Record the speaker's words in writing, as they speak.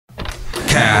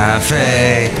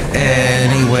cafe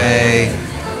anyway.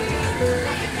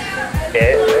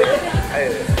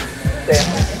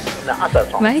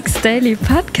 Mike's Daily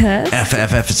Podcast.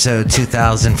 FF episode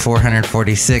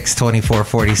 2446,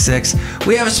 2446.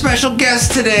 We have a special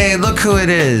guest today. Look who it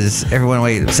is. Everyone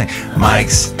wait. Say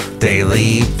Mike's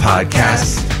Daily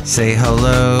Podcast. Say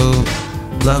hello,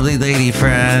 lovely lady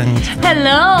friend.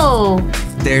 Hello.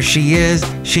 There she is.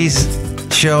 She's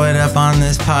showing up on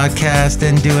this podcast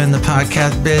and doing the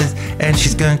podcast biz, and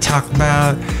she's going to talk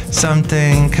about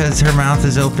something because her mouth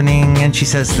is opening and she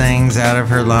says things out of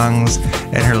her lungs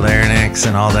and her larynx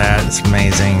and all that. It's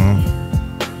amazing.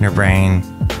 In her brain.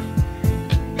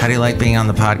 How do you like being on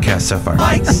the podcast so far?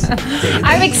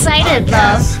 I'm excited,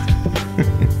 love.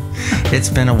 It's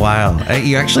been a while.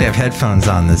 You actually have headphones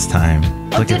on this time.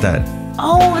 Look at that.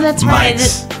 Oh, that's right.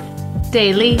 Mike's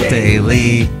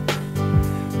Daily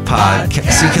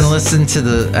Podcast. So you can listen to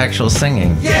the actual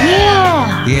singing.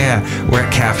 Yeah. We're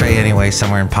at Cafe Anyway,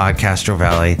 somewhere in Podcastro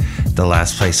Valley, the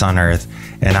last place on earth.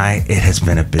 And it has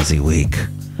been a busy week.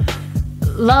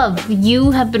 Love,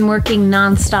 you have been working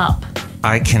nonstop.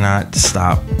 I cannot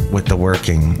stop with the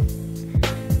working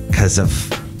because of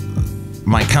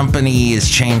my company is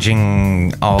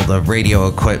changing all the radio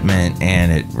equipment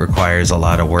and it requires a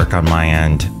lot of work on my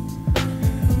end,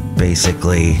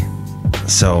 basically.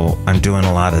 So I'm doing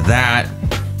a lot of that,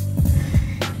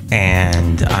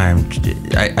 and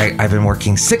I've been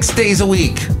working 6 days a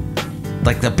week,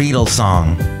 like the Beatles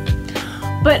song.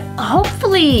 But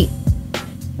hopefully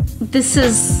this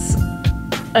is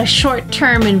a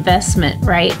short-term investment,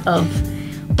 right? Of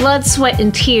blood, sweat,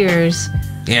 and tears.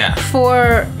 Yeah.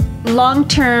 For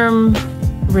long-term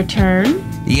return.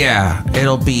 Yeah,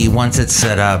 it'll be, once it's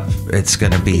set up, it's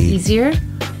going to be easier.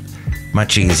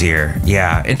 Much easier,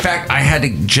 yeah. In fact, I had to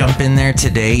jump in there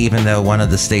today, even though one of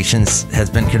the stations has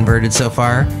been converted so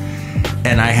far,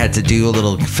 and I had to do a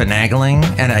little finagling,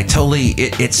 and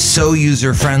it's so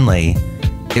user-friendly.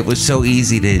 It was so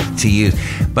easy to use.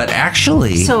 But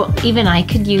actually... So even I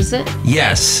could use it?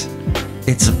 Yes.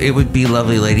 It would be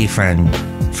lovely lady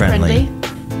friendly.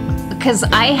 Because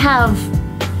I have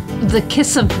the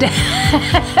kiss of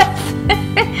death.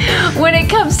 When it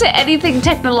comes to anything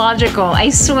technological, I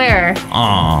swear.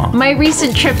 Aww. My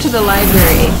recent trip to the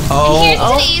library. Here's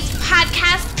today's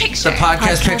podcast picture. The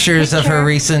podcast pictures of her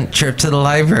recent trip to the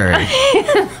library.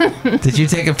 Did you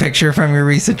take a picture from your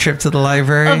recent trip to the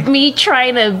library? Of me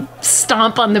trying to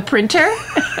stomp on the printer?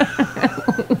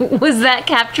 Was that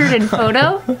captured in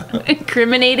photo?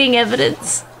 Incriminating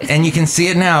evidence? And you can see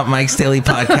it now at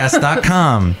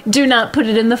mikesdailypodcast.com. Do not put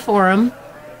it in the forum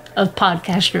of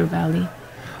Podcastro Valley.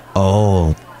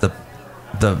 Oh,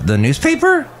 the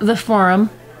newspaper? The forum.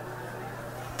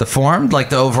 The forum? Like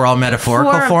the overall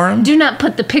metaphorical forum? Do not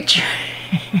put the picture.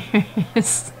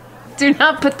 Do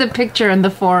not put the picture in the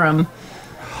forum.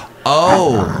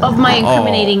 Oh. Of my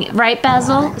incriminating, right,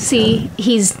 Basil? See,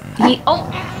 he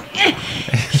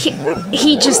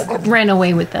just ran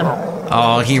away with them.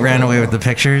 Oh, he ran away with the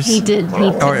pictures? He did.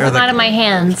 He took them out of my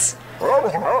hands.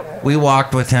 We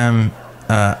walked with him.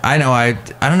 I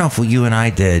don't know if you and I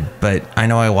did, but I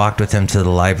know I walked with him to the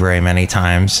library many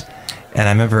times. And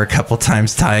I remember a couple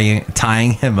times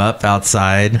tying him up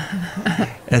outside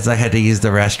as I had to use the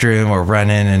restroom or run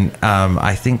in. And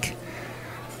I think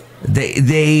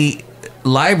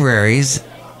libraries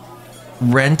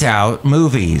rent out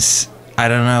movies. I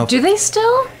don't know. Do they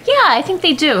still? Yeah, I think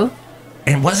they do.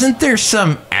 And wasn't there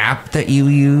some app that you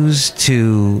used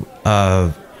to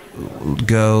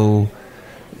go...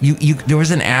 there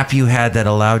was an app you had that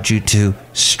allowed you to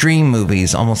stream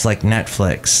movies, almost like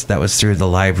Netflix. That was through the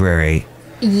library.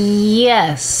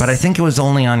 Yes. But I think it was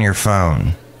only on your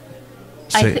phone.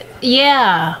 So,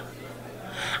 yeah.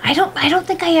 I don't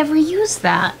think I ever used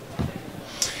that.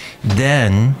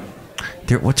 Then,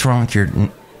 what's wrong with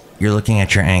you're looking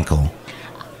at your ankle?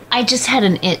 I just had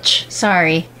an itch.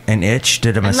 Sorry. An itch?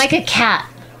 I'm like a cat.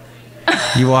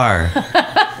 You are.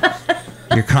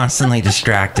 You're constantly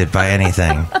distracted by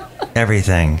anything.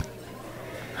 Everything.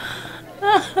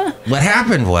 What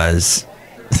happened was...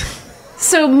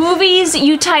 So movies,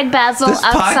 you tied Basil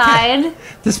outside.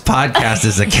 This podcast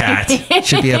is a cat. It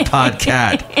should be a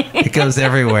podcat. It goes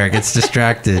everywhere. It gets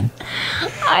distracted.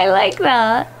 I like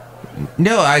that.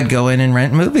 No, I'd go in and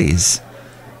rent movies.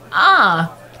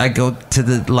 I'd go to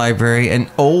the library and...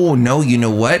 Oh, no, you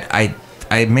know what? I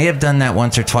may have done that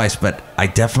once or twice, but I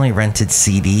definitely rented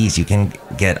CDs. You can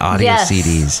get audio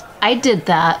CDs. I did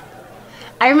that.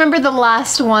 I remember the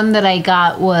last one that I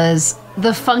got was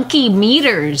the Funky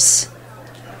Meters.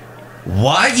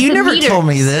 What? You never told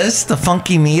me this. The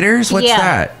Funky Meters? What's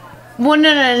that? Well,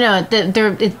 no.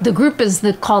 The group is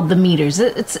called the Meters.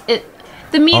 The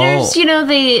Meters.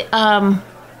 Oh.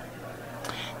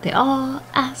 They all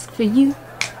ask for you.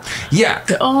 Yeah.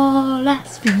 They all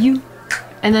ask for you.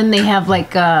 And then they have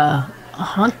like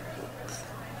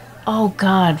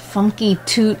funky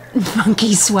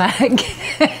swag.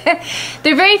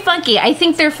 They're very funky. I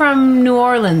think they're from New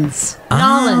Orleans.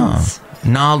 Nolans.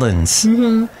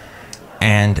 Mm-hmm.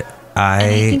 And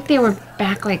I think they were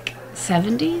back like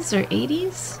 70s or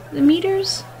 80s, the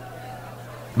Meters.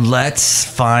 Let's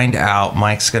find out.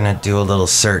 Mike's going to do a little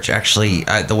search. Actually,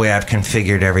 the way I've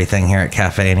configured everything here at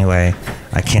Cafe Anyway,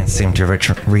 I can't seem to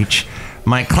reach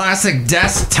my classic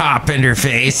desktop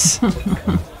interface.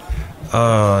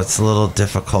 Oh, it's a little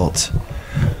difficult.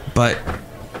 But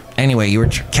anyway,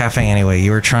 Cafe Anyway,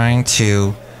 you were trying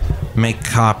to make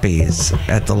copies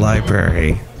at the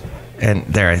library. And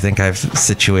there, I think I've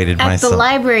situated myself. At the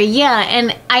library, yeah.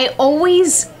 And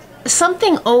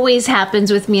something always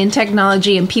happens with me in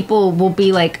technology, and people will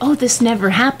be like, oh, this never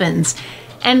happens.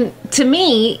 And to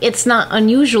me, it's not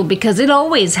unusual because it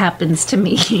always happens to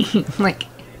me. Like,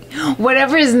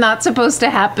 whatever is not supposed to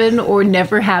happen or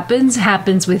never happens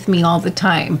with me all the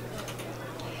time.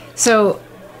 So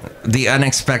the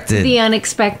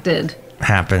unexpected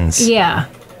happens. Yeah.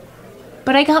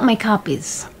 But I got my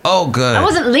copies. Oh, good. I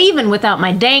wasn't leaving without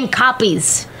my dang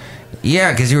copies.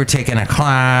 Yeah, because you were taking a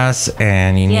class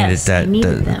and you needed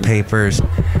the papers.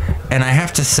 And I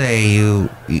have to say,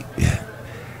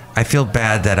 I feel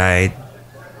bad that I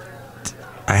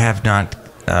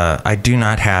do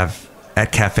not have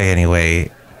at Cafe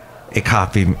Anyway a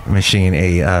copy machine,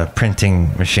 a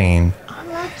printing machine.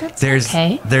 Oh, that's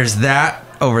okay. There's that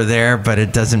over there, but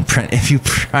it doesn't print. If you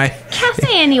try, Cafe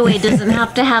Anyway doesn't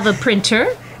have to have a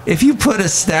printer. If you put a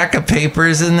stack of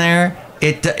papers in there,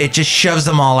 it just shoves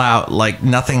them all out like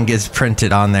nothing gets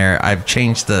printed on there. I've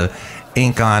changed the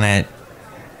ink on it.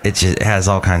 It has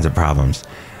all kinds of problems.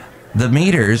 The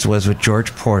Meters was with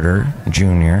George Porter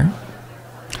Jr.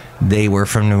 They were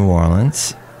from New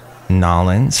Orleans.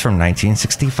 Nolans from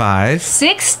 1965.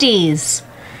 60s.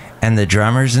 And the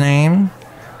drummer's name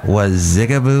was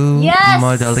Zigaboo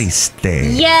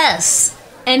Modaliste. Yes.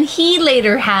 And he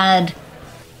later had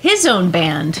his own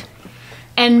band.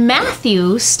 And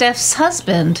Matthew, Steph's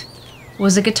husband,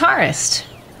 was a guitarist.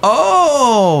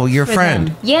 Oh, your friend.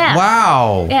 Them. Yeah.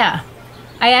 Wow. Yeah.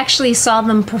 I actually saw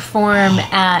them perform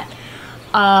at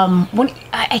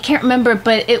I can't remember,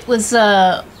 but it was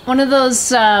one of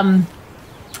those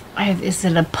is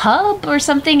it a pub or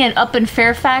something? And up in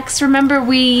Fairfax, remember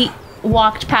we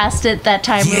walked past it that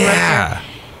time we were there.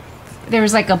 There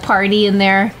was like a party in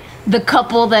there. The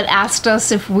couple that asked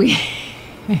us if we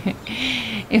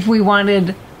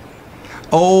wanted.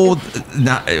 Oh, the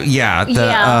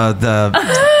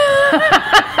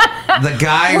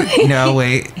guy. No,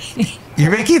 wait.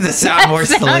 You're making this sound more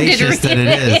salacious than it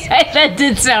is. That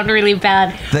did sound really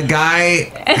bad. The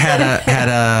guy had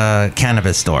a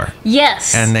cannabis store.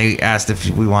 Yes. And they asked if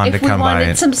we wanted to come by. We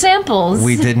wanted some samples.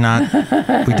 We did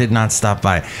not stop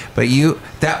by. But you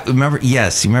remember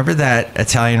that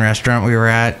Italian restaurant we were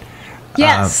at?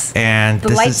 Yes. And the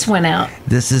lights went out.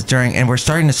 This is and we're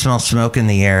starting to smell smoke in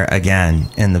the air again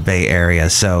in the Bay Area.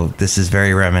 So this is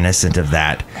very reminiscent of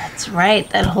that. That's right.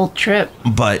 That whole trip.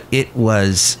 But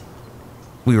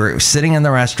we were sitting in the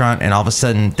restaurant and all of a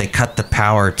sudden they cut the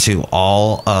power to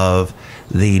all of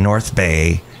the North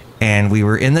Bay and we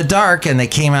were in the dark and they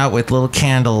came out with little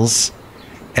candles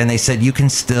and they said, you can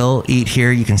still eat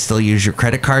here. You can still use your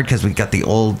credit card because we got the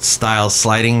old style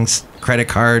sliding credit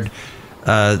card,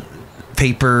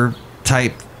 paper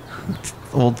type,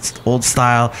 old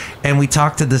style. And we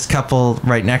talked to this couple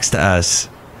right next to us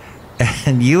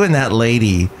and you and that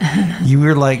lady, you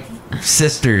were like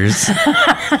sisters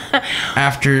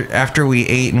after we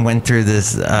ate and went through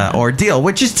this ordeal,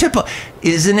 which is typical.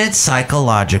 Isn't it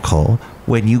psychological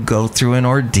when you go through an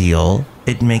ordeal,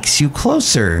 it makes you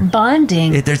closer?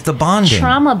 Bonding. There's the bonding.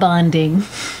 Trauma bonding.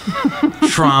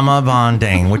 Trauma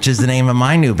bonding, which is the name of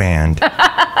my new band.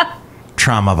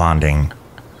 Trauma bonding.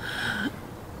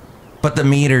 But the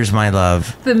Meters, my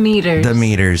love. The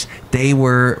Meters. They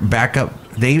were backup.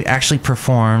 They actually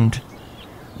performed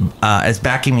as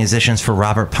backing musicians for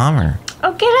Robert Palmer.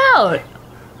 Oh, get out.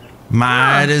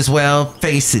 Might as well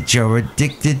face it, you're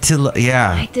addicted to love.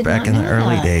 Yeah, back in the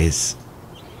early days.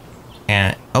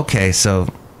 And okay, so.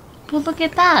 Well, look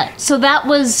at that. So that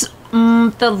was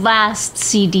the last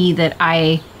CD that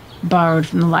I borrowed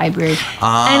from the library.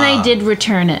 And I did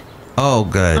return it. Oh,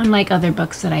 good. Unlike other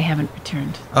books that I haven't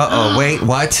returned. Wait,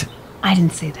 what? I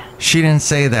didn't say that. She didn't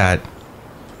say that.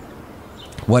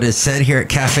 What is said here at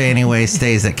Cafe Anyway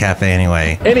stays at Cafe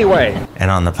Anyway. Anyway.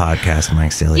 And on the podcast,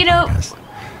 Mike's Daily Podcast.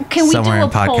 Can we Somewhere do a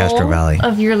in Podcaster poll Valley.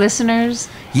 of your listeners?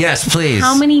 Yes, please.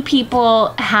 How many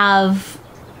people have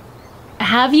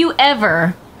you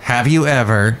ever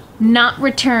not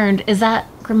returned, is that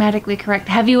grammatically correct?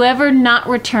 Have you ever not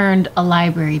returned a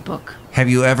library book? Have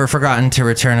you ever forgotten to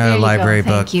return a library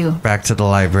book back to the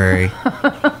library?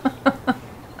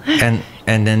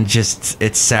 and then just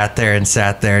it sat there and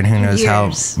who knows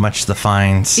how much the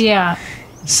fines. Yeah.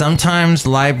 Sometimes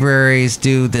libraries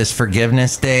do this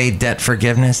forgiveness day, debt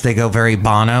forgiveness. They go very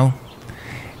Bono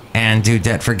and do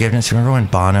debt forgiveness. Remember when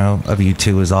Bono of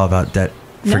U2 was all about debt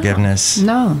forgiveness?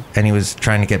 No. And he was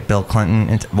trying to get Bill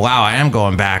Clinton. Wow, I am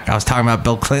going back. I was talking about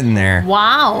Bill Clinton there.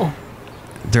 Wow.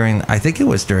 I think it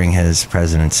was during his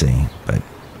presidency,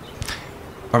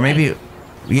 or maybe,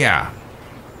 yeah.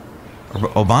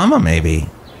 Obama, maybe.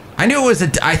 I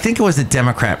think it was a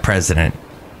Democrat president.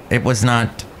 It was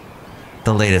not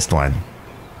the latest one.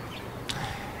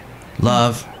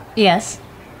 Love. Yes.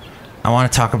 I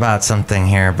want to talk about something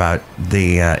here about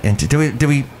the. Do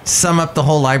we sum up the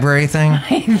whole library thing?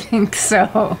 I think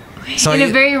so. In a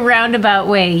very roundabout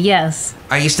way, yes.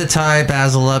 I used to tie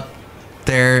Basil up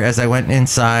there as I went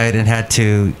inside and had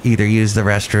to either use the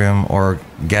restroom or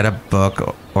get a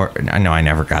book, or no, I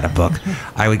never got a book.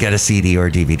 I would get a CD or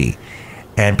DVD.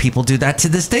 And people do that to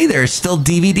this day. There's still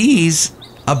DVDs,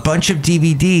 a bunch of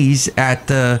DVDs at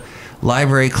the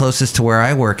library closest to where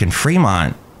I work in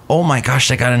Fremont. Oh my gosh,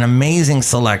 they got an amazing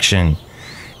selection.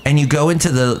 And you go into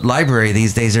the library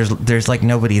these days, there's like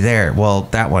nobody there. Well,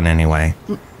 that one anyway.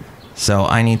 So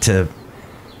I'm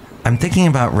thinking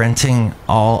about renting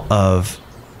all of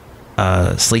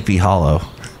Sleepy Hollow,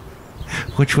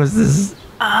 which was this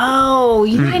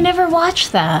I never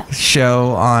watched that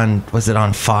show was it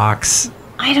on Fox?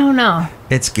 I don't know.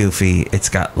 It's goofy. It's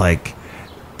got like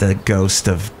the ghost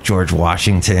of George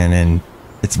Washington, and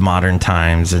it's modern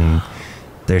times, and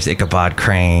there's Ichabod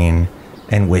Crane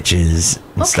and witches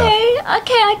and stuff.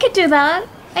 Okay, I could do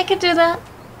that.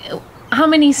 How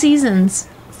many seasons?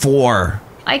 4.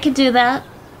 I could do that.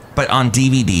 But on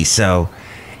DVD, so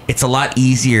it's a lot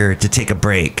easier to take a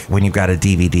break when you've got a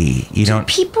DVD. Do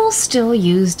people still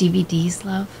use DVDs,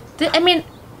 love? I mean,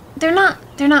 they're not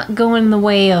going the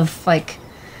way of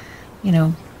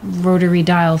rotary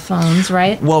dial phones,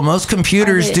 right? Well, most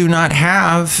computers do not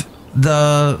have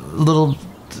the little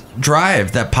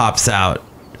drive that pops out.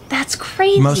 That's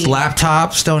crazy. Most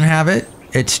laptops don't have it.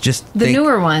 It's just the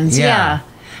newer ones. Yeah.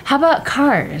 How about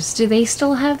cars? Do they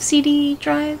still have CD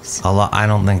drives? A lot. I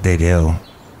don't think they do.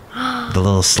 The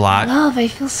little slot. Love, I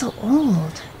feel so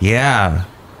old. Yeah.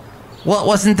 Well, it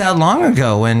wasn't that long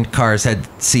ago when cars had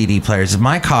CD players.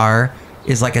 My car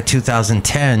is like a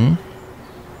 2010,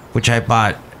 which I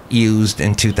bought used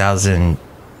in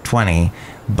 2020,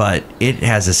 but it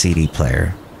has a CD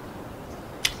player.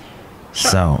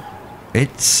 So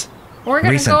it's we're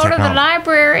gonna go to the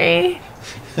library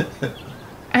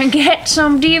and get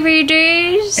some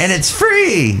DVDs, and it's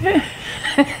free.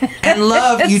 And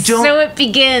love, you don't. So it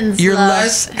begins. You're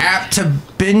less apt to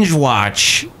binge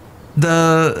watch with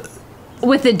the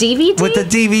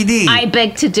DVD. I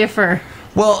beg to differ.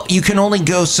 Well, you can only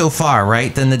go so far,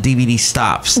 right? Then the DVD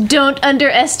stops. Don't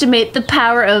underestimate the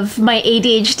power of my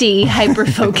ADHD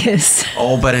hyperfocus.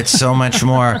 Oh, but it's so much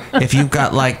more. If you've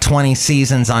got like 20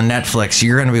 seasons on Netflix,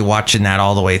 you're going to be watching that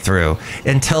all the way through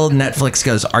until Netflix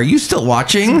goes, "Are you still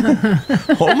watching?"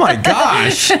 Oh my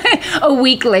gosh. A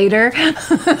week later.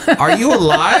 Are you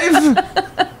alive?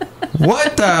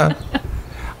 What the?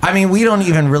 I mean, we don't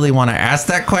even really want to ask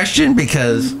that question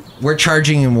because we're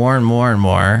charging you more and more and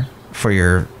more for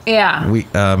your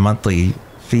monthly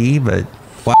fee, but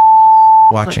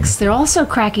watching. They're also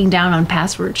cracking down on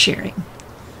password sharing.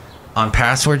 On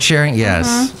password sharing?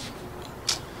 Yes.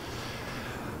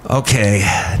 Okay,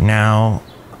 now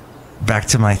back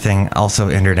to my thing, also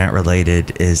internet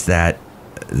related, is that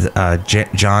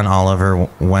John Oliver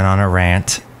went on a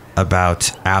rant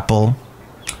about Apple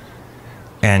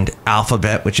and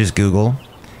Alphabet, which is Google,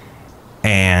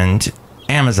 and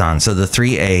Amazon. So the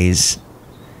 3 A's.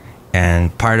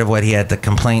 And part of what he had the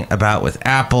complaint about with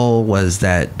Apple was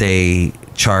that they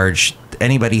charge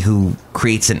anybody who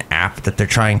creates an app that they're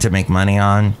trying to make money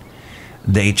on,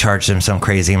 they charge them some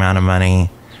crazy amount of money.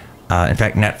 In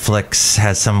fact, Netflix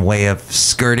has some way of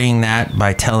skirting that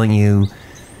by telling you,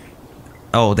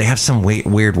 they have some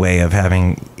weird way of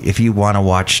having, if you want to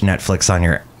watch Netflix on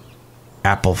your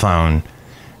Apple phone,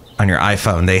 on your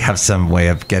iPhone, they have some way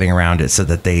of getting around it so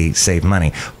that they save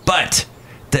money. But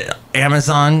the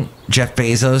Amazon, Jeff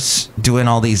Bezos, doing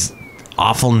all these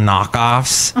awful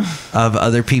knockoffs of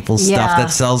other people's stuff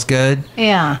that sells good.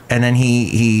 Yeah. And then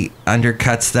he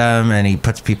undercuts them and he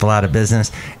puts people out of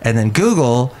business. And then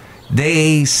Google,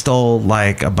 they stole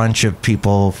like a bunch of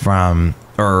people from,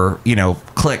 or, you know,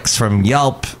 clicks from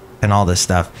Yelp and all this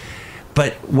stuff.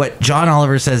 But what John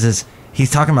Oliver says is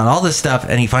he's talking about all this stuff,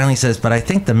 and he finally says, but I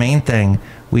think the main thing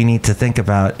we need to think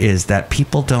about is that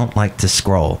people don't like to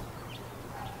scroll.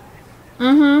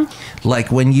 Mm-hmm.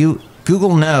 Like when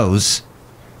Google knows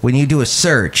when you do a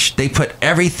search, they put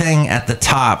everything at the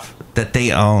top that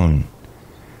they own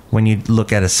when you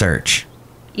look at a search.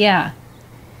 Yeah.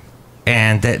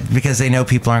 And that because they know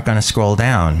people aren't going to scroll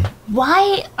down.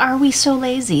 Why are we so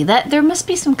lazy? That there must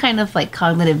be some kind of like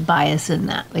cognitive bias in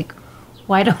that. Like,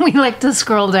 why don't we like to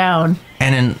scroll down?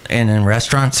 And in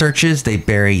restaurant searches, they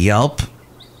bury Yelp.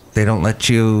 They don't let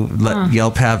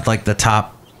Yelp have like the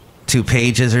top 2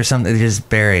 pages or something. They just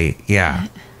bury. Yeah.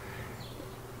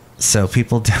 So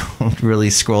people don't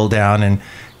really scroll down and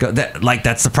go.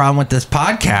 That's the problem with this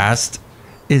podcast.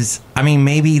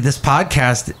 Maybe this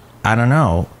podcast, I don't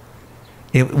know.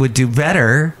 It would do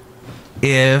better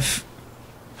if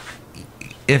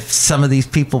some of these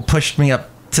people pushed me up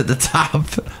to the top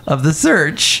of the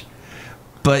search.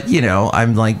 But, you know,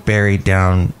 I'm like buried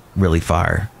down really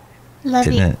far.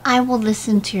 Lovey, I will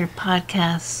listen to your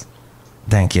podcasts.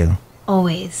 Thank you.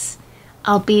 Always.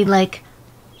 I'll be like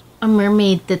a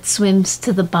mermaid that swims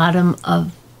to the bottom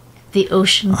of the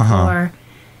ocean floor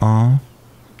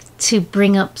to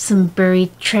bring up some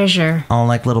buried treasure. Oh,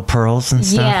 like little pearls and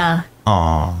stuff? Yeah.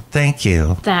 Oh, thank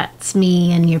you. That's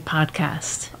me and your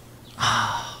podcast.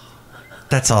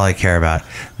 That's all I care about.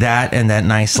 That and that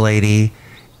nice lady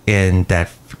in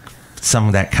some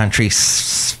of that country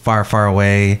far, far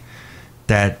away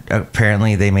that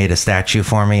apparently they made a statue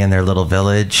for me in their little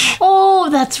village. Oh,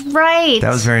 that's right.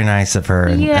 That was very nice of her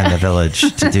in the village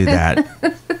to do that.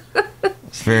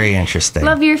 It's very interesting.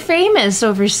 Love, you're famous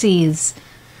overseas.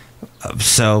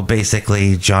 So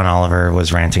basically, John Oliver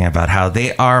was ranting about how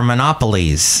they are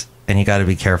monopolies, and you got to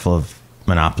be careful of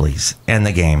monopolies and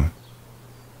the game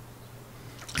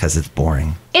because it's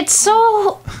boring. It's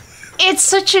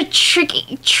such a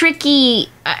tricky.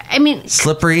 I mean,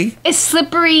 slippery. It's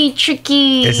slippery,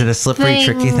 tricky. Is it a slippery,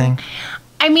 tricky thing?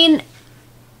 I mean,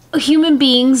 human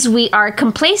beings, we are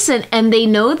complacent, and they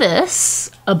know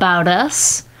this about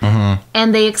us. Mm-hmm.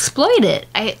 And they exploit it.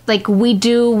 We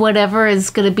do whatever is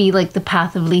going to be like the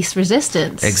path of least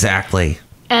resistance. Exactly.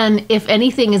 And if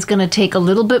anything is going to take a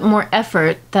little bit more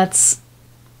effort, that's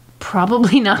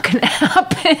probably not going to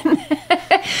happen.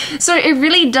 So it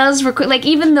really does require, like,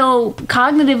 even though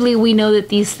cognitively we know that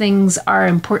these things are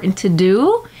important to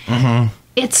do,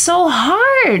 it's so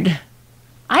hard.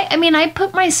 I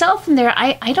put myself in there.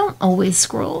 I don't always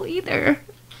scroll either.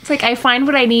 It's like I find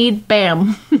what I need,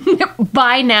 bam,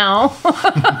 buy now.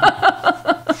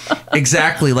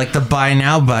 Exactly, like the buy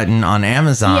now button on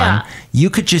Amazon. Yeah.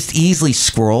 You could just easily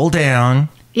scroll down.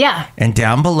 Yeah. And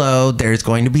down below, there's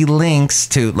going to be links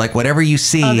to like whatever you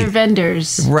see. Other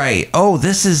vendors. Right. Oh,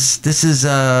 this is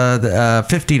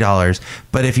 $50.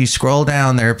 But if you scroll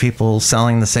down, there are people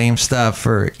selling the same stuff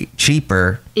for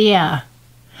cheaper. Yeah.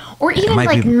 Or even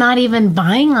like not even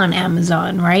buying on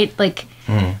Amazon, right? Like.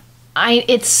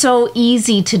 It's so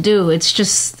easy to do. It's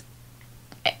just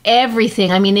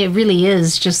everything. I mean, it really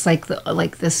is just like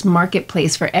this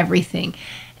marketplace for everything.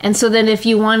 And so then if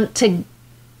you want to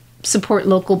support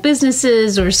local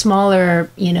businesses or smaller,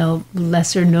 you know,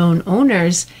 lesser known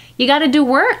owners, you got to do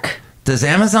work. Does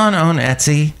Amazon own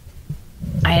Etsy?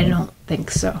 I don't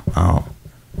think so. Oh,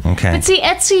 okay. But see,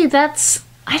 Etsy,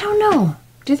 I don't know.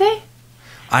 Do they?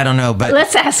 I don't know, but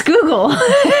let's ask Google.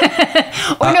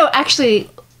 Or no, actually,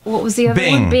 what was the other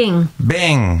one?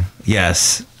 Bing.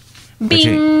 Yes.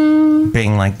 Bing.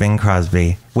 Bing, like Bing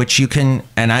Crosby, which you can,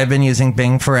 and I've been using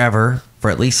Bing forever,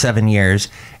 for at least 7 years.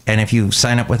 And if you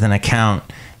sign up with an account,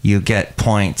 you get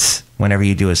points whenever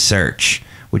you do a search,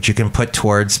 which you can put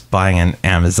towards buying an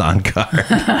Amazon card,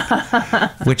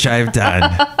 which I've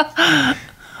done.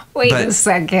 Wait a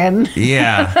second.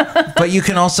 Yeah. But you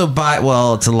can also buy,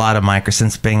 well, it's a lot of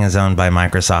since Bing is owned by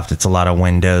Microsoft, it's a lot of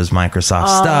Windows,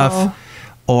 Microsoft stuff.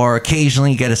 Or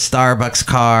occasionally you get a Starbucks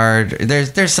card.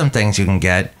 There's some things you can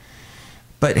get.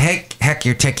 But heck,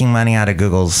 you're taking money out of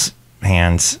Google's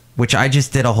hands, which I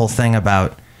just did a whole thing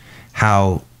about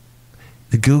how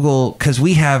the Google, because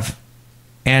we have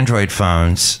Android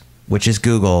phones, which is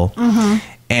Google,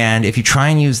 and if you try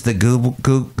and use the Google,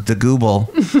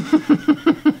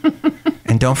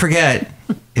 and don't forget,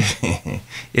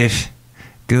 if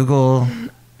Google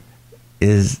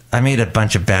I made a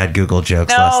bunch of bad Google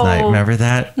jokes last night. Remember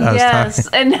that? Yes,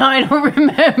 and now I don't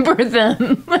remember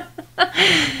them.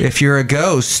 If you're a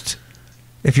ghost,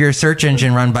 if you're a search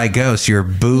engine run by ghosts, you're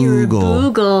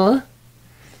Boogle. Google.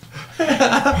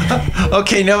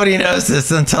 Okay, nobody knows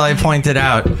this until I point it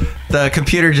out. The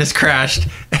computer just crashed,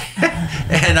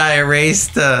 and I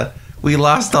erased. We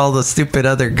lost all the stupid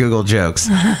other Google jokes.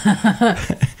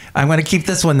 I'm going to keep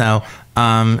this one though.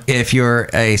 If you're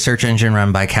a search engine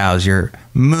run by cows, you're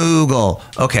Moogle.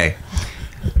 Okay.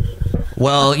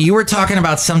 Well, you were talking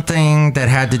about something that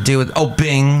had to do with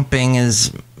Bing. Bing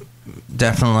is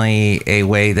definitely a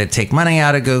way that take money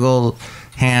out of Google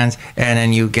hands, and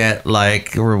then you get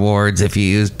like rewards if you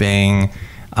use Bing.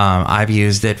 I've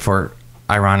used it for,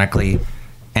 ironically,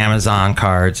 Amazon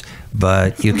cards,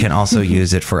 but you can also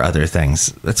use it for other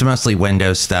things. It's mostly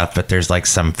Windows stuff, but there's like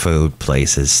some food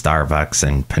places, Starbucks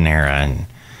and Panera and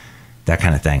that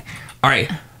kind of thing. All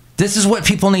right, this is what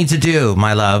people need to do,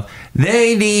 my love.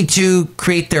 They need to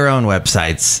create their own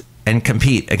websites and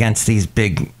compete against these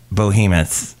big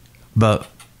behemoths.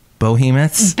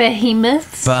 Behemoths?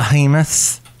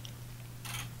 Behemoths.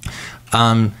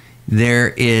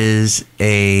 There is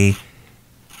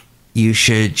you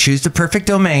should choose the perfect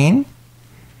domain,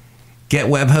 get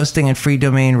web hosting and free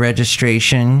domain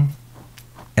registration,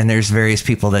 and there's various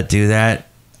people that do that.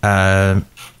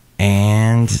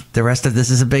 And the rest of this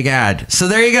is a big ad. So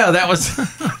there you go. That was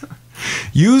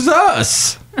use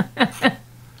us.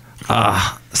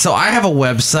 So I have a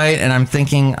website, and I'm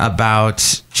thinking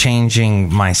about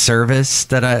changing my service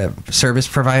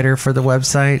provider for the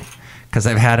website, because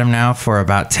I've had them now for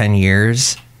about 10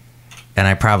 years, and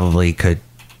I probably could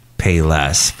pay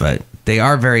less, but they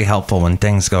are very helpful. When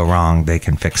things go wrong, they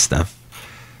can fix stuff.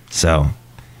 So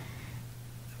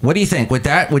what do you think?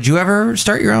 Would you ever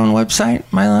start your own website,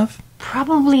 my love?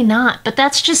 Probably not, but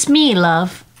that's just me,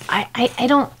 love. I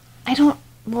don't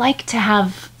like to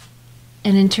have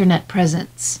an internet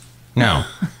presence. No.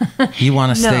 You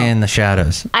want to stay in the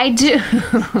shadows. I do.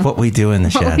 What we do in the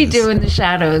shadows. What we do in the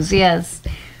shadows, yes.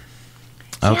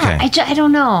 Okay. Yeah, I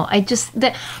don't know.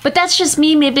 But that's just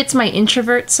me. Maybe it's my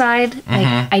introvert side.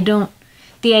 Mm-hmm.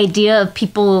 The idea of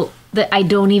people that I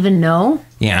don't even know,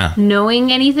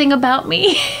 knowing anything about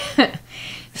me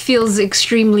feels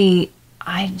extremely,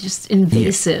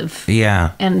 invasive.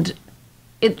 Yeah. And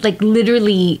it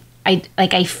literally,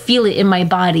 I feel it in my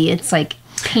body. It's like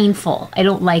painful. I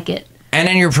don't like it. And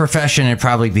in your profession, it'd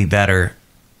probably be better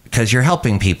because you're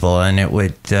helping people, and it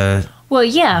would. Well,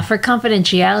 yeah, for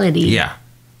confidentiality. Yeah.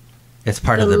 It's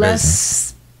part of the less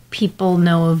business. People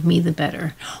know of me, the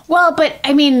better. Well, but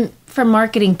I mean, for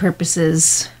marketing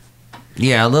purposes.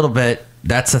 Yeah, a little bit.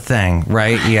 That's a thing,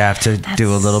 right? You have to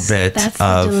do a little bit of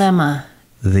the dilemma.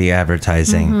 The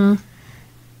advertising. Mm-hmm.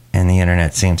 And the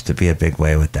internet seems to be a big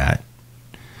way with that.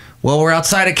 Well, we're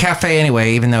outside a cafe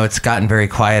anyway, even though it's gotten very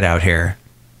quiet out here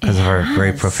because of our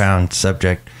very profound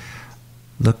subject.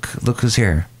 Look who's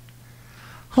here.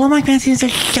 Hello, Mike Matthews,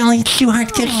 Chely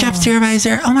Shoehart, gift shop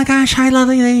supervisor. Oh my gosh, hi,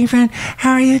 lovely lady friend.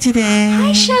 How are you today?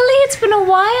 Hi, Chely. It's been a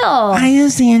while. I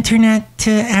use the internet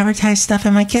to advertise stuff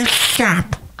in my gift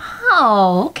shop.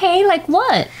 Oh, okay. Like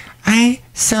what? I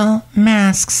sell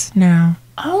masks now.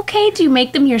 Okay. Do you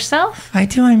make them yourself? I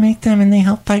do. I make them, and they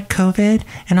help fight COVID,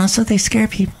 and also they scare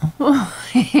people.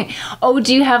 Oh,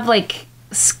 do you have like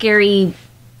scary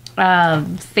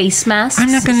face masks?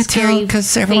 I'm not going to tell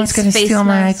because everyone's going to steal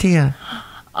my idea.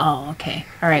 Oh, okay.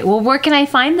 All right. Well, where can I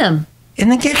find them? In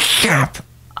the gift shop.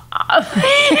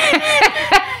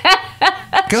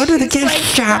 Go to the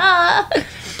gift shop.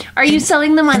 Are you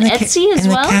selling them on Etsy as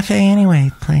well? In the cafe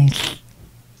anyway, please.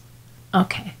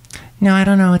 Okay. No, I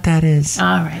don't know what that is. All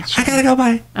right. Sure. I gotta go,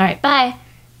 bye. All right, bye.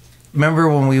 Remember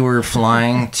when we were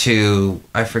flying to,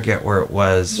 I forget where it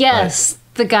was. Yes,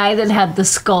 the guy that had the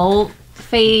skull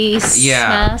face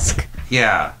mask.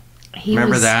 Yeah.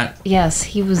 Remember that? Yes,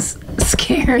 he was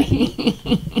scary.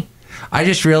 I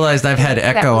just realized I've had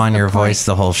echo on your voice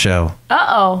the whole show.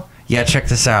 Uh-oh. Yeah, check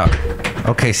this out.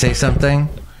 Okay, say something.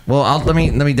 Well, let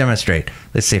me demonstrate.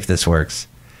 Let's see if this works.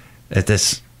 Here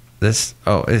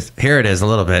it is a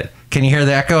little bit. Can you hear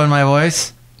the echo in my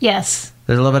voice? Yes.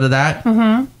 There's a little bit of that?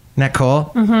 Mm-hmm. Isn't that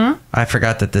cool? Mm-hmm. I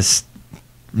forgot that this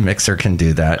mixer can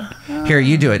do that. Here,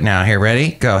 you do it now. Here,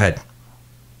 ready? Go ahead.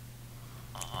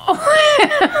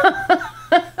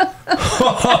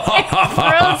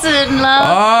 Frozen,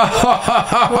 love.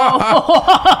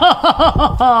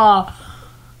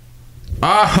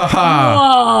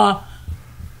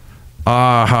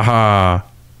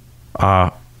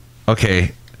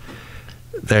 Okay.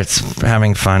 That's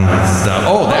having fun with the...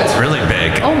 Oh, that's really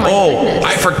big. Oh, my goodness.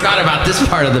 I forgot about this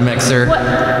part of the mixer.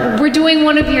 What? We're doing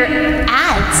one of your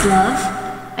ads,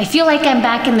 love. I feel like I'm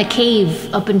back in the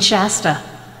cave up in Shasta.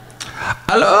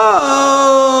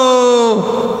 Hello.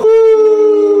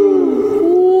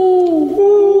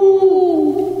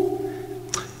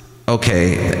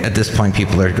 Okay, at this point,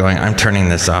 people are going, I'm turning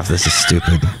this off. This is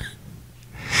stupid.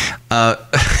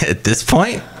 At this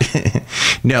point?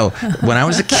 No, when I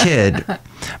was a kid,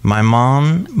 my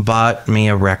mom bought me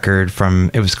a record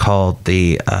from, it was called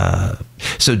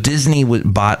so Disney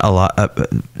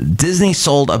Disney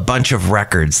sold a bunch of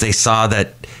records. They saw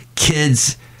that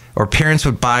kids or parents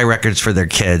would buy records for their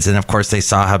kids. And of course, they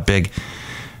saw how big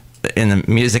in the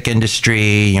music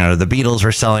industry, the Beatles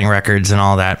were selling records and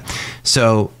all that.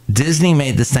 So Disney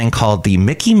made this thing called the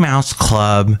Mickey Mouse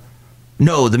Club.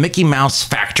 No, the Mickey Mouse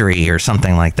Factory or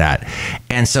something like that.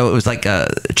 And so it was like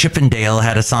Chip and Dale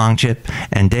had a song, Chip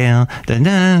and Dale. They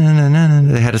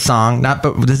had a song.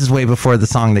 But this is way before the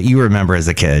song that you remember as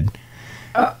a kid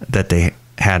that they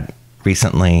had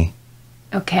recently.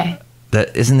 Okay.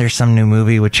 Isn't there some new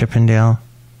movie with Chip and Dale?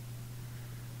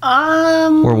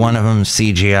 Where one of them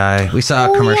CGI. We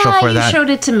saw a commercial for that. You showed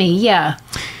it to me, yeah.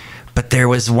 But there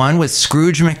was one with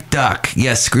Scrooge McDuck.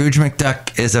 Yes, Scrooge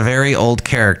McDuck is a very old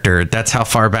character. That's how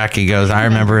far back he goes. I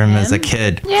remember him as a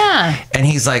kid. Yeah. And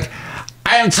he's like,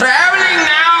 I am traveling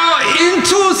now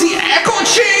into the echo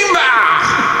chamber.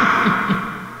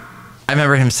 I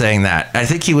remember him saying that. I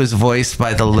think he was voiced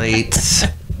by the late,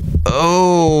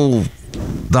 the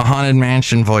Haunted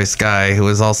Mansion voice guy who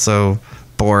was also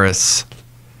Boris.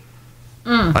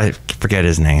 I forget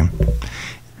his name.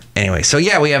 Anyway, so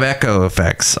yeah, we have echo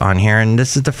effects on here, and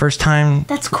this is the first time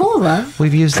that's cool, love.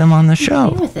 We've used them on the show.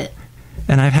 Agree with it.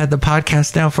 And I've had the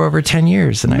podcast now for over 10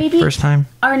 years, and Maybe first time.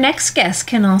 Our next guest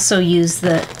can also use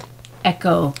the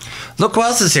echo. Look who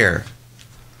else is here.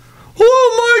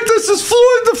 Oh, Mike, this is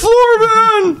Floyd the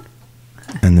Floorman.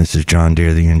 And this is John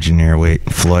Deere, the engineer. Wait,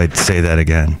 Floyd, say that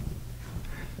again.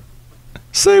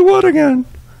 Say what again?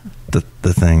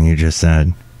 The thing you just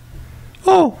said.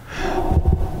 Oh,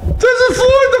 this is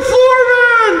Floyd the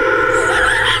Floorman!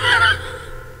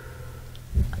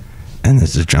 And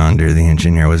this is John Deere, the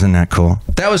engineer. Wasn't that cool?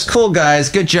 That was cool, guys.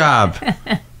 Good job.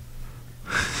 I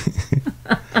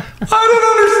don't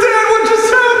understand what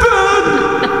just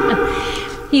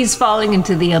happened. He's falling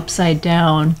into the upside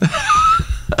down.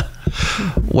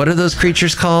 What are those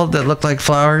creatures called that look like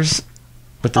flowers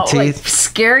with the teeth? Like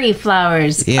scary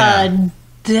flowers. Yeah.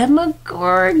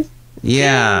 Demogorgon?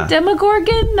 Yeah.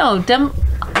 Demogorgon? No,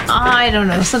 I don't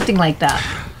know. Something like that.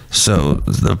 So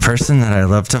the person that I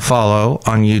love to follow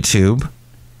on YouTube,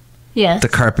 yes, the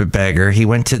Carpetbagger, he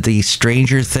went to the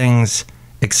Stranger Things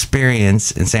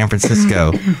experience in San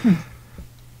Francisco.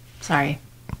 Sorry.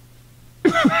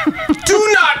 Do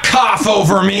not cough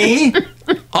over me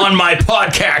on my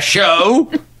podcast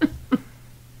show.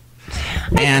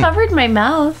 I covered my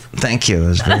mouth. Thank you. It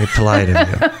was very polite of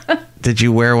you. Did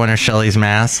you wear one of Chely's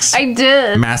masks? I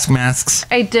did. Masks?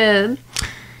 I did.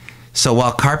 So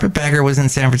while Carpetbagger was in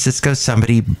San Francisco,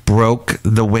 somebody broke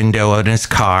the window of his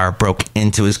car, broke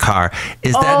into his car.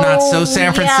 Is that not so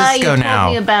San Francisco now?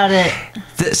 Told me about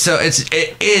it. So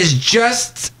it is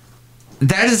just,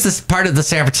 that is this part of the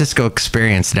San Francisco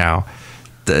experience now.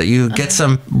 You get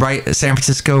some San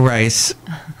Francisco rice.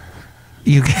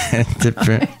 You get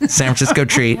the San Francisco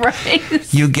treat.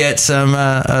 Rice. You get some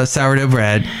sourdough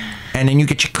bread. And then you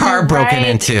get your car broken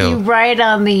into. You ride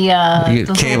on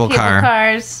the cable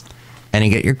cars. And you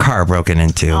get your car broken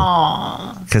into.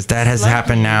 Aww. Because that has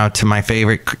happened now to my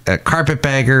favorite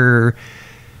Carpetbagger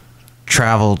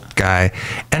travel guy.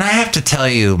 And I have to tell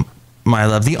you, my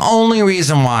love, the only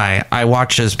reason why I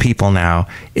watch those people now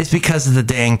is because of the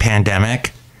dang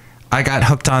pandemic. I got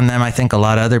hooked on them. I think a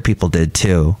lot of other people did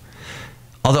too.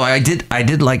 Although I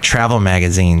did like travel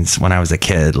magazines when I was a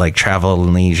kid, like Travel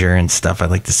and Leisure and stuff. I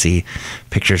like to see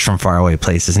pictures from faraway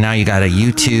places. Now you got a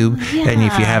YouTube, and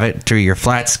if you have it through your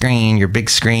flat screen, your big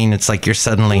screen, it's like you're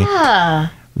suddenly... Yeah.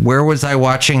 Where was I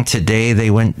watching today? They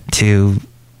went to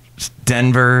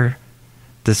Denver.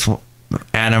 This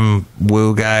Adam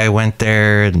Wu guy went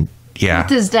there, and yeah.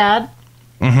 With his dad?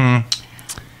 Mm-hmm.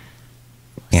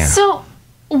 Yeah. So...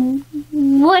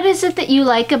 what is it that you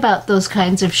like about those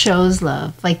kinds of shows,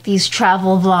 love? Like these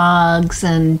travel vlogs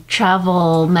and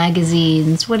travel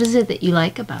magazines. What is it that you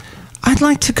like about them? I'd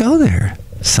like to go there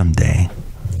someday.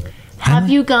 Have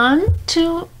you gone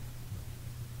to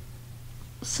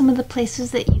some of the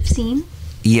places that you've seen?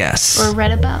 Yes. Or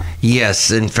read about?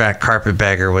 Yes. In fact,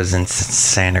 Carpetbagger was in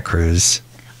Santa Cruz.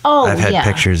 Oh, I've had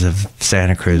pictures of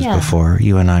Santa Cruz before.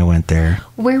 You and I went there.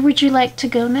 Where would you like to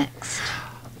go next?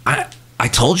 I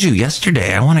told you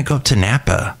yesterday, I want to go up to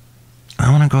Napa.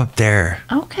 I want to go up there.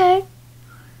 Okay.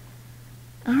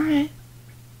 All right.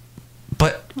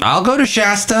 But I'll go to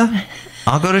Shasta.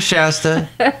 I'll go to Shasta.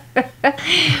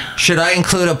 Should I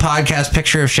include a podcast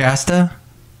picture of Shasta?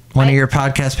 One of your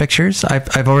podcast pictures?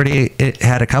 I've already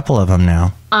had a couple of them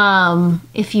now.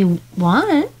 If you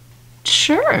want,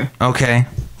 sure. Okay,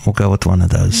 we'll go with one of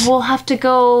those. We'll have to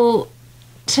go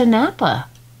to Napa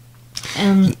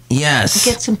and yes,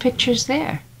 get some pictures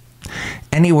there.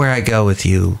 Anywhere I go with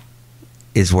you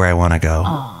is where I want to go,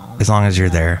 as long as you're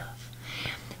there.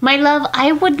 My love,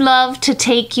 I would love to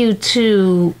take you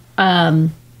to a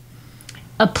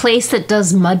place that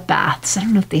does mud baths. I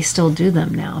don't know if they still do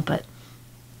them now, but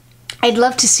I'd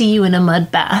love to see you in a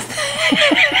mud bath.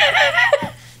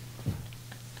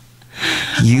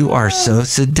 You are so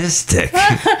sadistic.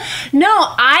 No,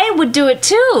 I would do it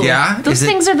too. Yeah? Those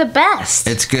things are the best.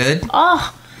 It's good?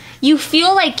 Oh, you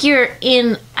feel like you're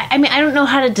in, I mean, I don't know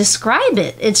how to describe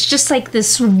it. It's just like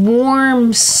this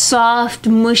warm, soft,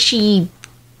 mushy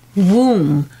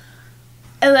womb.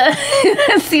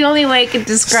 That's the only way I could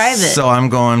describe it. So I'm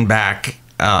going back.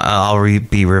 I'll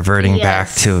be reverting back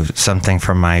to something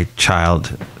from my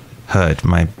childhood,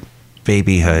 my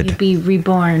babyhood. You'd be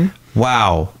reborn.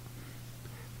 Wow.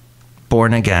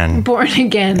 Born again. Born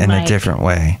again, in Mike. a different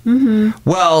way. Mm-hmm.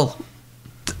 Well,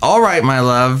 all right, my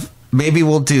love. Maybe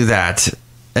we'll do that.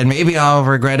 And maybe I'll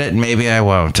regret it, and maybe I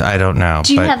won't. I don't know.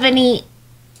 Do you have any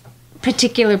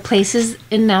particular places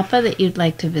in Napa that you'd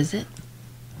like to visit?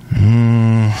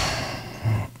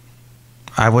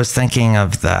 I was thinking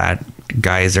of that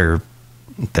geyser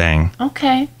thing.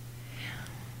 Okay.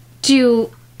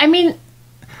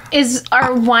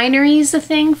 Are wineries a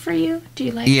thing for you? Do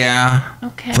you like Yeah.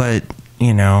 Okay. But,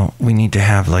 we need to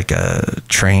have like a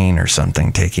train or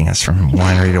something taking us from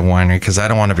winery to winery because I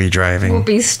don't want to be driving. We'll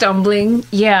be stumbling.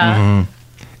 Yeah. Mm-hmm.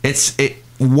 It's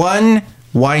one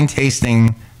wine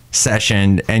tasting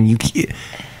session, and you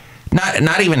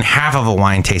not even half of a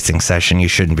wine tasting session. You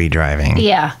shouldn't be driving.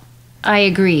 Yeah, I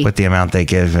agree. With the amount they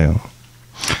give you.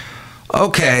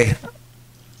 Okay.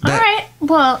 All right.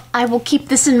 Well, I will keep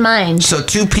this in mind. So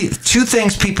two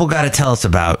things people got to tell us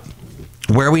about: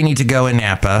 where we need to go in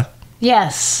Napa.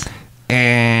 Yes.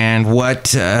 And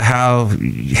how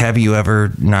have you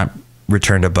ever not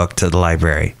returned a book to the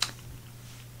library?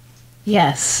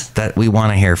 Yes. That we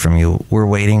want to hear from you. We're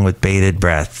waiting with bated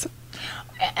breath.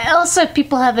 Also, if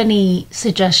people have any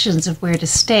suggestions of where to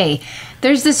stay,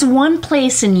 there's this one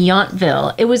place in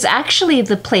Yountville. It was actually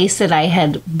the place that I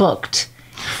had booked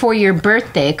for your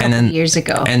birthday a couple of years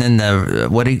ago. And then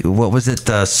what was it?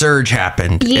 The surge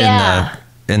happened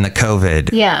in the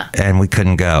COVID. Yeah. And we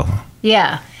couldn't go.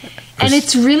 Yeah. And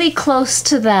it's really close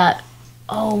to that.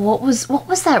 Oh, what was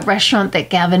that restaurant that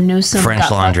Gavin Newsom French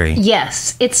got? Laundry.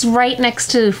 Yes. It's right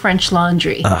next to French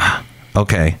Laundry.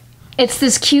 Okay. It's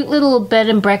this cute little bed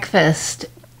and breakfast.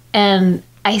 And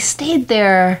I stayed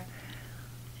there,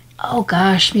 oh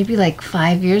gosh, maybe like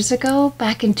 5 years ago,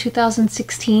 back in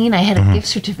 2016. I had a gift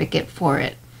certificate for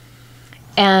it.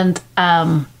 And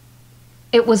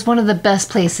it was one of the best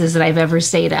places that I've ever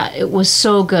stayed at. It was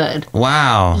so good.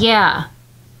 Wow. Yeah.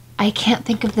 I can't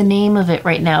think of the name of it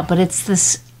right now, but it's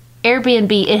this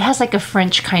Airbnb. It has like a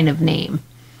French kind of name.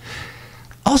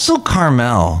 Also,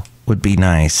 Carmel would be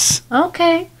nice.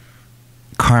 Okay.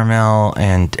 Carmel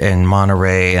and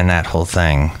Monterey and that whole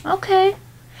thing. Okay.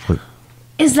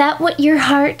 Is that what your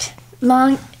heart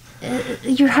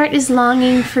is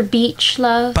longing for? Beach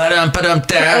love?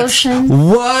 That's ocean?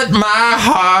 what my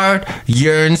heart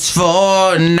yearns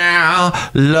for now.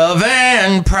 Love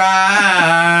and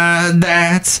pride.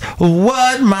 That's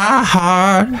what my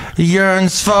heart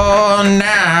yearns for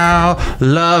now.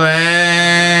 Love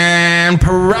and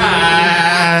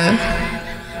pride.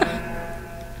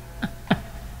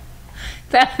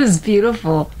 That was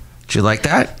beautiful. Did you like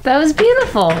that? That was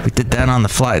beautiful. We did that on the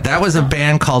fly. That was a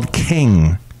band called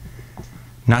King.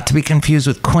 Not to be confused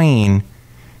with Queen.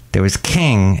 There was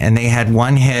King, and they had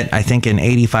one hit, I think, in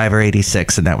 85 or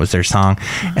 86, and that was their song.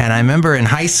 And I remember in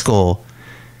high school,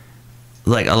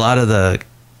 like a lot of the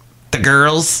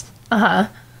girls, the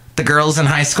girls in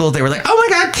high school, they were like, oh my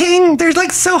God, King, they're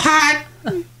like so hot.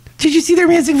 Did you see their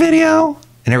music video?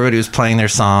 And everybody was playing their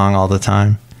song all the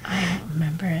time. I don't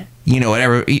remember it.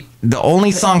 Whatever. The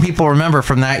only song people remember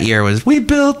from that year was "We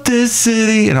Built This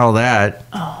City" and all that.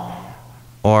 Oh.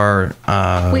 Or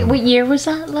wait, what year was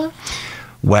that, love?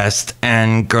 West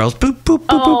End Girls. Boop boop boop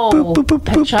Oh, boop boop boop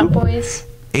Pet boop. Shop boop. Boys.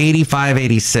 85,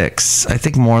 86. I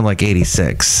think more like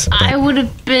 86. I would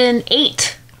have been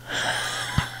 8.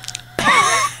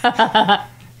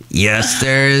 Yes,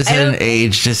 there is an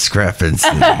age discrepancy.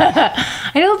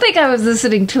 I don't think I was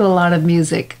listening to a lot of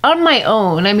music on my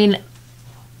own. I mean,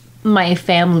 my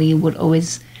family would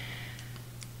always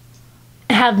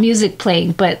have music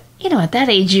playing, but you know, at that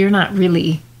age, you're not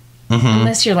really,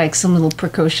 unless you're like some little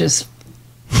precocious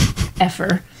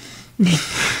effer.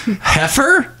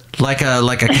 Heifer? Like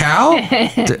a cow?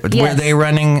 Were they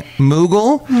running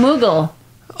Moogle? Moogle.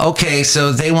 Okay,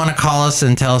 so they want to call us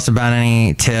and tell us about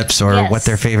any tips or Yes. what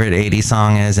their favorite 80s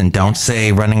song is, and don't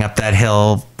say Running Up That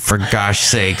Hill, for gosh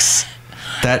sakes.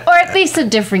 That, Or at least a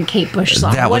different Kate Bush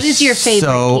song. that What was is your favorite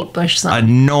so Kate Bush song?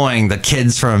 annoying. The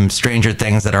kids from Stranger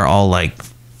Things that are all like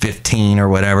 15 or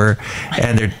whatever,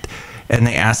 and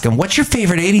they ask them, "What's your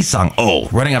favorite 80s song?" "Oh,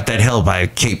 Running Up That Hill by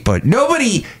Kate Bush."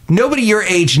 Nobody your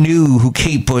age knew who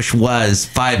Kate Bush was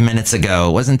 5 minutes ago.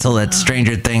 It wasn't until that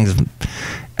Stranger Things.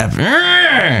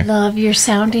 Love, you're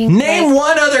sounding. Name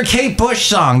one other Kate Bush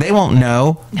song. They won't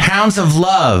know. Hounds of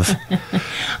Love.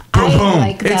 Boom, boom.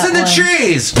 like It's that in the one.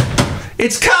 trees.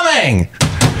 It's coming.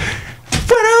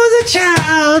 When I was a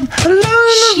child,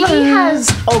 alone. She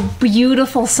has a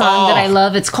beautiful song that I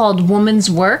love. It's called Woman's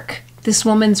Work. This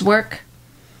Woman's Work.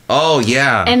 Oh,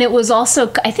 yeah. And it was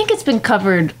also, I think it's been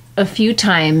covered a few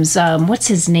times. What's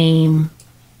his name?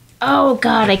 Oh,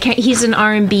 God, I can't. He's an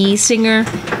R&B singer.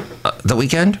 The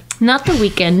Weeknd? Not The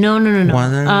Weeknd. No.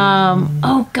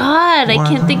 Oh, God, I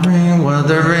can't think.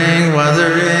 Wuthering.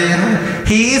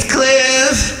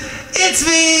 Heathcliff. It's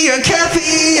me, your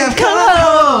Kathy. I've come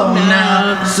home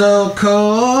now. So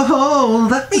cold.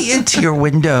 Let me into your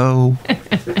window.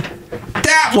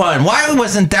 That one. Why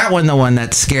wasn't that one the one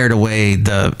that scared away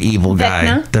the evil guy?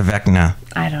 Vecna? The Vecna.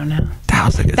 I don't know. That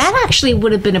was a good That actually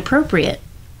would have been appropriate.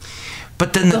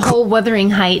 But then The whole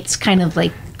Wuthering Heights kind of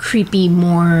like creepy,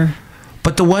 more.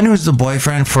 But the one who's the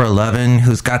boyfriend for 11,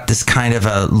 who's got this kind of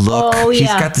a look, Oh, he's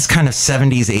yeah. got this kind of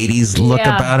 70s, 80s look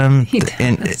Yeah, about him. he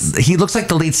And does. he looks like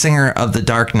the lead singer of The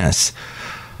Darkness.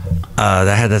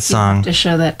 That had that song. To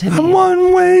show that to A me.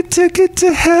 one-way ticket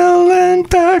to hell and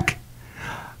back.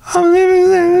 I'm living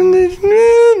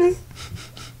there.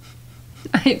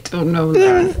 I don't know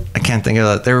that. I can't think of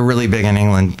that. They were really big in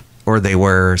England, or they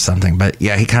were or something. But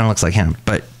yeah, he kind of looks like him.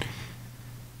 But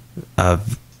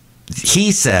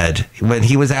he said, when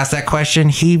he was asked that question,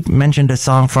 he mentioned a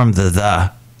song from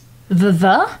The.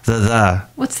 The?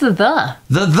 What's the?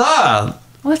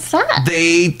 What's that?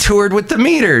 They toured with the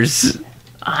Meters.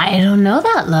 I don't know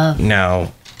that, love.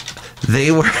 No.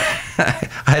 They were...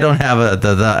 I don't have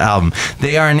the album.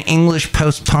 They are an English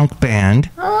post-punk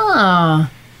band. Oh.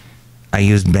 I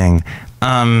used Bing.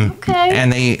 Okay.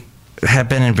 And they have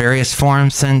been in various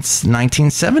forms since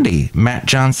 1970. Matt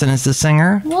Johnson is the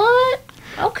singer. What?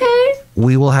 Okay.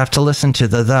 We will have to listen to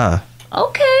the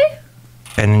Okay.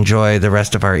 and enjoy the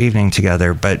rest of our evening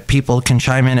together. But people can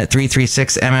chime in at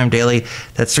 336MM Daily.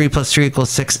 That's 3 + 3 =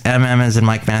 6. MM as in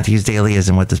Mike Matthews. Daily as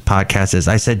in what this podcast is.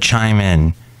 I said chime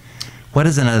in. What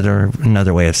is another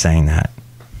way of saying that?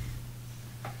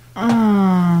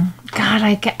 Oh, God,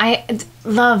 I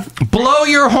love. Blow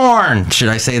your horn. Should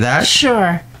I say that?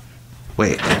 Sure.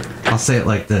 Wait, I'll say it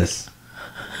like this.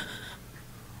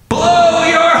 Blow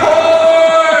your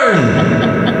horn!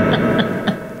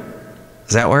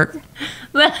 Does that work?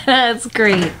 That's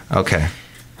great. Okay.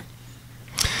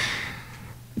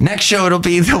 Next show, it'll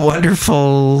be the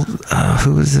wonderful...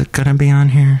 who is it going to be on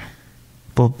here?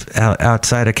 Well,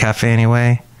 outside a cafe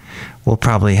anyway. We'll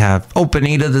probably have... Oh,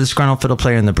 Benita, the Disgruntled Fiddle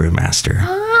Player, and the Brewmaster.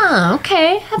 Oh,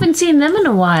 okay. Haven't seen them in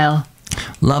a while.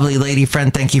 Lovely lady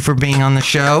friend, thank you for being on the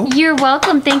show. You're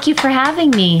welcome. Thank you for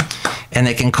having me. And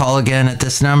they can call again at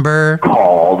this number.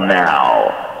 Call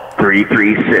now.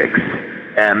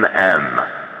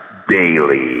 336-MM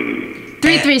Daily.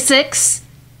 336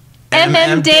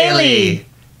 MM Daily.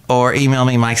 Or email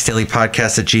me,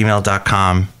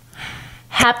 mikesdailypodcast@gmail.com.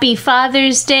 Happy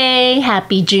Father's Day.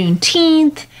 Happy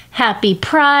Juneteenth. Happy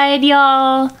Pride,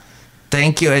 y'all.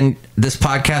 Thank you. And this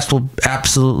podcast will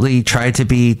absolutely try to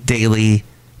be daily,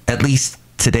 at least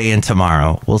today and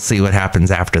tomorrow. We'll see what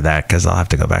happens after that, because I'll have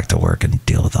to go back to work and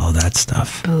deal with all that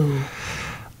stuff. Boo.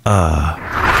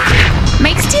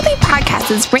 Mike's Daily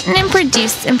Podcast is written and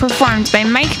produced and performed by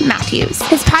Mike Matthews.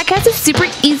 His podcast is super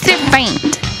easy to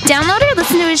find. Download or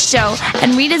listen to his show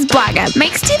and read his blog at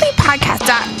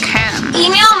mikesdailypodcast.com.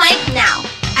 Email Mike now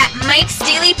at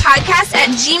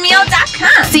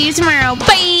mikesdailypodcast@gmail.com. See you tomorrow.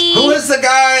 Bye. Who is the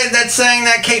guy that sang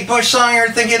that Kate Bush song you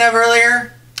were thinking of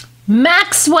earlier?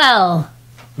 Maxwell.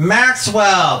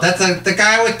 Maxwell. That's the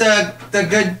guy with the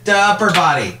good upper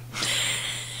body.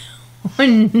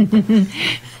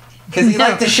 Because he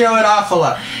liked to show it off a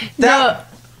lot.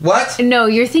 What? No,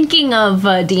 you're thinking of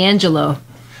D'Angelo.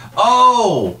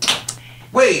 Oh.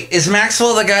 Wait, is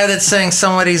Maxwell the guy that's saying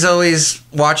somebody's always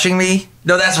watching me?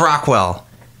 No, that's Rockwell.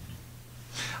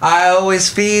 I always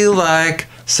feel like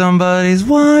somebody's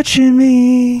watching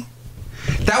me.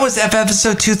 That was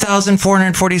episode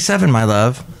 2447, my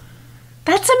love.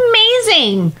 That's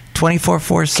amazing.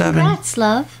 2447. Congrats,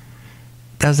 love.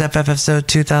 That was episode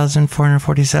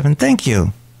 2447. Thank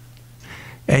you.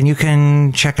 And you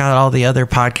can check out all the other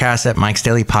podcasts at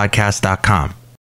mikesdailypodcast.com.